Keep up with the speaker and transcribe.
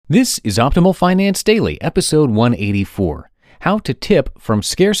This is Optimal Finance Daily, episode 184, How to Tip from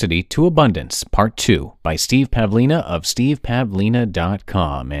Scarcity to Abundance, Part 2, by Steve Pavlina of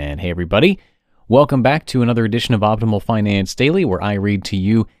stevepavlina.com. And hey everybody, welcome back to another edition of Optimal Finance Daily, where I read to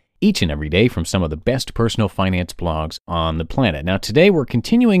you each and every day from some of the best personal finance blogs on the planet. Now today we're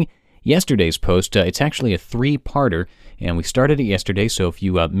continuing yesterday's post. It's actually a three-parter, and we started it yesterday, so if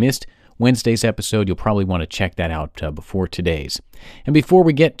you missed Wednesday's episode, you'll probably want to check that out before today's. And before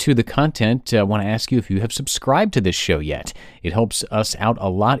we get to the content, I want to ask you if you have subscribed to this show yet. It helps us out a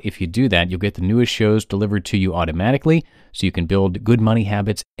lot if you do that. You'll get the newest shows delivered to you automatically, so you can build good money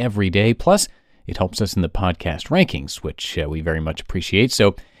habits every day. Plus, it helps us in the podcast rankings, which we very much appreciate.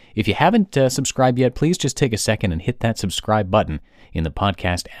 So if you haven't subscribed yet, please just take a second and hit that subscribe button in the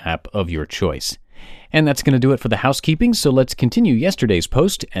podcast app of your choice. And that's going to do it for the housekeeping, so let's continue yesterday's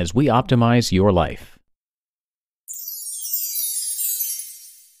post as we optimize your life.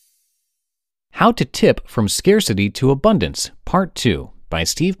 How to Tip from Scarcity to Abundance, Part 2, by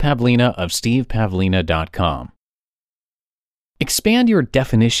Steve Pavlina of stevepavlina.com. Expand your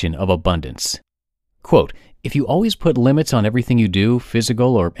definition of abundance. Quote, "If you always put limits on everything you do,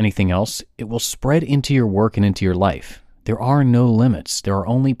 physical or anything else, it will spread into your work and into your life. There are no limits, there are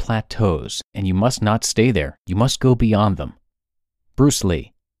only plateaus, and you must not stay there. You must go beyond them." Bruce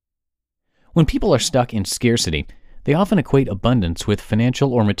Lee. When people are stuck in scarcity, they often equate abundance with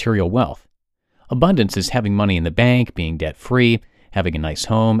financial or material wealth. Abundance is having money in the bank, being debt-free, having a nice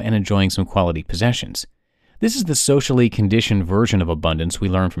home, and enjoying some quality possessions. This is the socially conditioned version of abundance we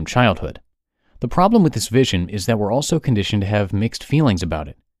learn from childhood. The problem with this vision is that we're also conditioned to have mixed feelings about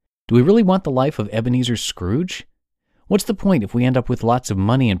it. Do we really want the life of Ebenezer Scrooge? What's the point if we end up with lots of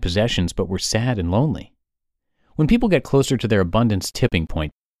money and possessions but we're sad and lonely? When people get closer to their abundance tipping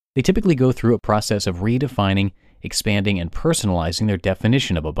point, they typically go through a process of redefining, expanding, and personalizing their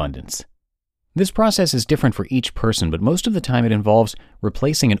definition of abundance. This process is different for each person, but most of the time it involves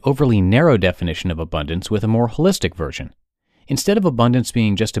replacing an overly narrow definition of abundance with a more holistic version. Instead of abundance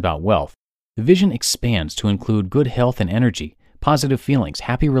being just about wealth, the vision expands to include good health and energy, positive feelings,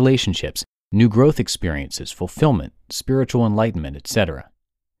 happy relationships, new growth experiences, fulfillment, spiritual enlightenment, etc.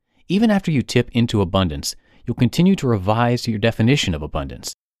 Even after you tip into abundance, you'll continue to revise your definition of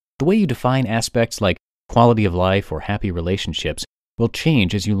abundance. The way you define aspects like quality of life or happy relationships will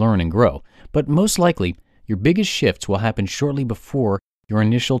change as you learn and grow, but most likely, your biggest shifts will happen shortly before your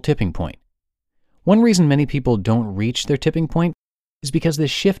initial tipping point. One reason many people don't reach their tipping point is because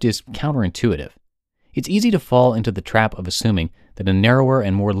this shift is counterintuitive. It's easy to fall into the trap of assuming that a narrower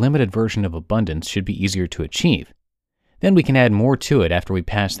and more limited version of abundance should be easier to achieve. Then we can add more to it after we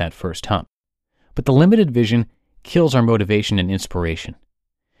pass that first hump. But the limited vision kills our motivation and inspiration.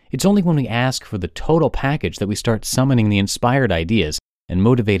 It's only when we ask for the total package that we start summoning the inspired ideas and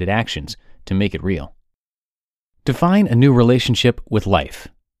motivated actions to make it real. Define a new relationship with life.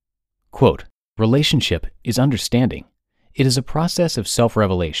 Quote, "Relationship is understanding. It is a process of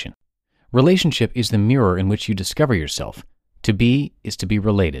self-revelation. Relationship is the mirror in which you discover yourself. To be is to be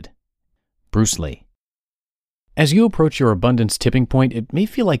related." Bruce Lee. As you approach your abundance tipping point, it may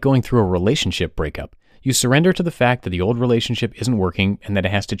feel like going through a relationship breakup. You surrender to the fact that the old relationship isn't working and that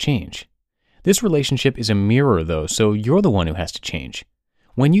it has to change. This relationship is a mirror, though, so you're the one who has to change.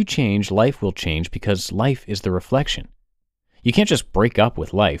 When you change, life will change because life is the reflection. You can't just break up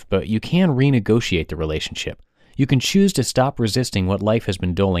with life, but you can renegotiate the relationship. You can choose to stop resisting what life has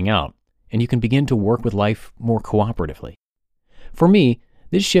been doling out, and you can begin to work with life more cooperatively. For me,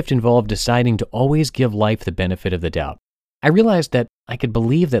 this shift involved deciding to always give life the benefit of the doubt. I realized that I could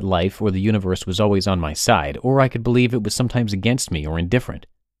believe that life or the universe was always on my side, or I could believe it was sometimes against me or indifferent.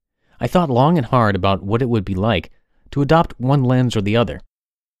 I thought long and hard about what it would be like to adopt one lens or the other.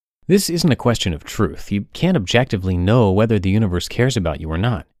 This isn't a question of truth. You can't objectively know whether the universe cares about you or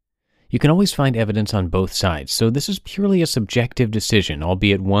not. You can always find evidence on both sides, so this is purely a subjective decision,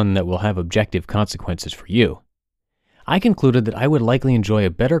 albeit one that will have objective consequences for you. I concluded that I would likely enjoy a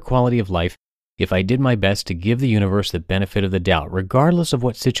better quality of life if I did my best to give the universe the benefit of the doubt, regardless of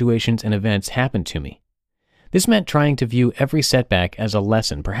what situations and events happened to me. This meant trying to view every setback as a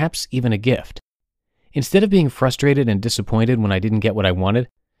lesson, perhaps even a gift. Instead of being frustrated and disappointed when I didn't get what I wanted,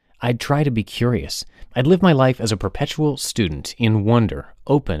 I'd try to be curious. I'd live my life as a perpetual student in wonder,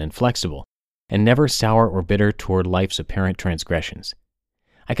 open and flexible, and never sour or bitter toward life's apparent transgressions.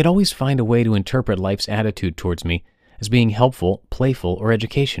 I could always find a way to interpret life's attitude towards me as being helpful, playful, or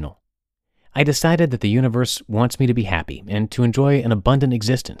educational. I decided that the universe wants me to be happy and to enjoy an abundant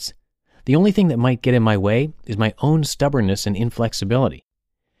existence. The only thing that might get in my way is my own stubbornness and inflexibility.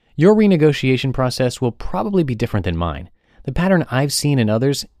 Your renegotiation process will probably be different than mine. The pattern I've seen in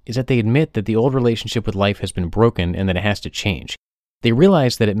others is that they admit that the old relationship with life has been broken and that it has to change. They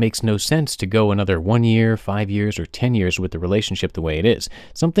realize that it makes no sense to go another 1 year, 5 years, or 10 years with the relationship the way it is.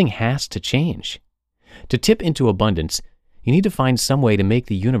 Something has to change. To tip into abundance, you need to find some way to make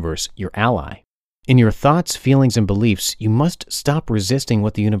the universe your ally. In your thoughts, feelings, and beliefs, you must stop resisting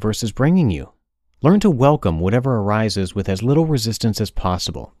what the universe is bringing you. Learn to welcome whatever arises with as little resistance as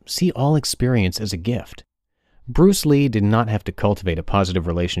possible. See all experience as a gift. Bruce Lee did not have to cultivate a positive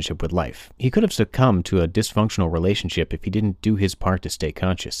relationship with life. He could have succumbed to a dysfunctional relationship if he didn't do his part to stay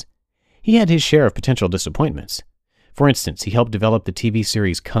conscious. He had his share of potential disappointments. For instance, he helped develop the TV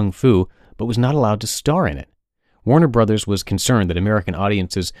series Kung Fu, but was not allowed to star in it. Warner Brothers was concerned that American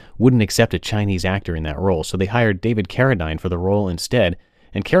audiences wouldn't accept a Chinese actor in that role, so they hired David Carradine for the role instead,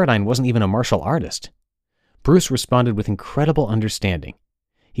 and Carradine wasn't even a martial artist. Bruce responded with incredible understanding.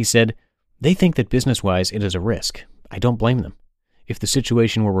 He said, "They think that business-wise it is a risk. I don't blame them. If the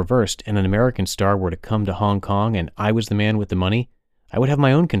situation were reversed and an American star were to come to Hong Kong and I was the man with the money, I would have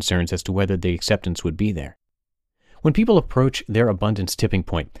my own concerns as to whether the acceptance would be there." When people approach their abundance tipping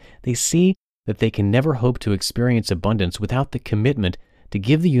point, they see that they can never hope to experience abundance without the commitment to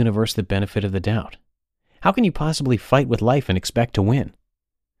give the universe the benefit of the doubt. How can you possibly fight with life and expect to win?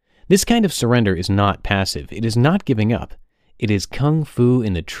 This kind of surrender is not passive. It is not giving up. It is Kung Fu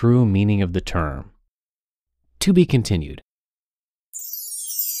in the true meaning of the term. To be continued.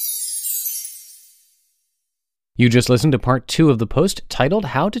 You just listened to part 2 of the post titled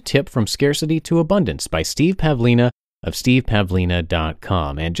How to Tip from Scarcity to Abundance by Steve Pavlina of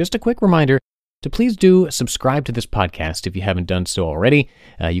stevepavlina.com. And just a quick reminder to please do subscribe to this podcast if you haven't done so already.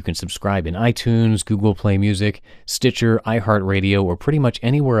 You can subscribe in iTunes, Google Play Music, Stitcher, iHeartRadio, or pretty much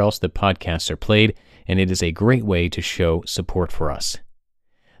anywhere else that podcasts are played, and it is a great way to show support for us.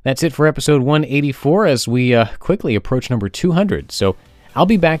 That's it for episode 184 as we quickly approach number 200. So I'll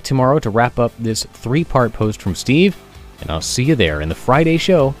be back tomorrow to wrap up this 3-part post from Steve, and I'll see you there in the Friday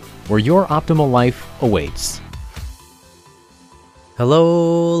show where your optimal life awaits.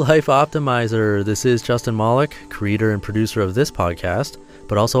 Hello, Life Optimizer. This is Justin Malik, creator and producer of this podcast,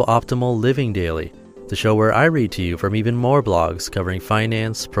 but also Optimal Living Daily, the show where I read to you from even more blogs covering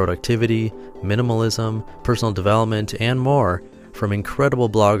finance, productivity, minimalism, personal development, and more from incredible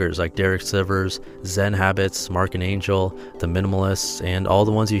bloggers like Derek Sivers, Zen Habits, Mark and Angel, The Minimalists, and all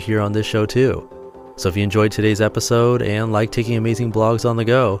the ones you hear on this show too. So if you enjoyed today's episode and like taking amazing blogs on the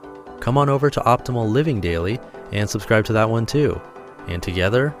go, come on over to Optimal Living Daily and subscribe to that one too. And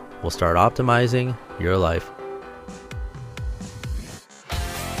together, we'll start optimizing your life.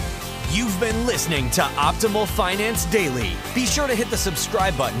 You've been listening to Optimal Finance Daily. Be sure to hit the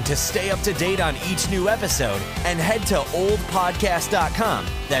subscribe button to stay up to date on each new episode and head to oldpodcast.com.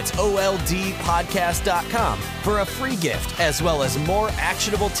 That's OLDpodcast.com for a free gift as well as more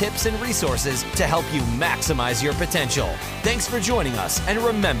actionable tips and resources to help you maximize your potential. Thanks for joining us, and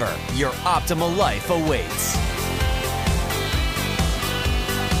remember, your optimal life awaits.